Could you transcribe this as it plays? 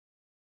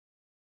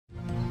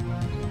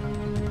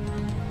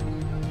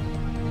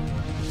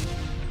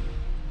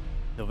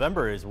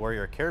November is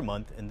Warrior Care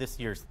Month, and this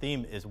year's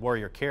theme is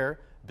Warrior Care,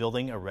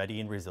 Building a Ready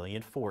and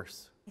Resilient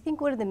Force. I think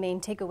one of the main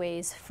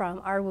takeaways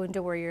from our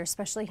wounded warriors,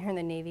 especially here in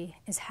the Navy,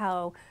 is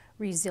how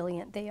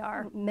resilient they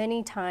are.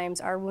 Many times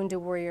our wounded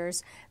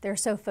warriors, they're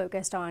so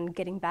focused on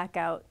getting back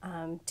out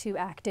to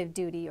active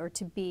duty or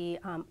to be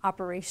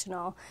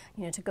operational,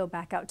 to go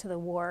back out to the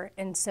war.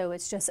 And so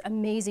it's just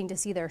amazing to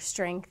see their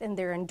strength and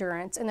their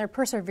endurance and their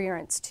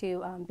perseverance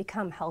to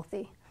become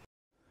healthy.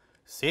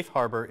 Safe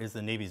Harbor is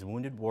the Navy's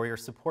Wounded Warrior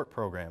Support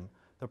Program.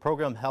 The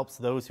program helps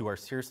those who are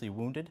seriously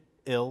wounded,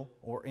 ill,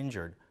 or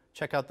injured.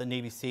 Check out the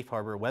Navy Safe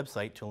Harbor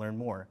website to learn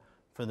more.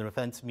 For the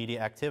Defense Media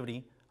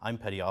Activity, I'm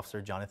Petty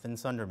Officer Jonathan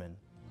Sunderman.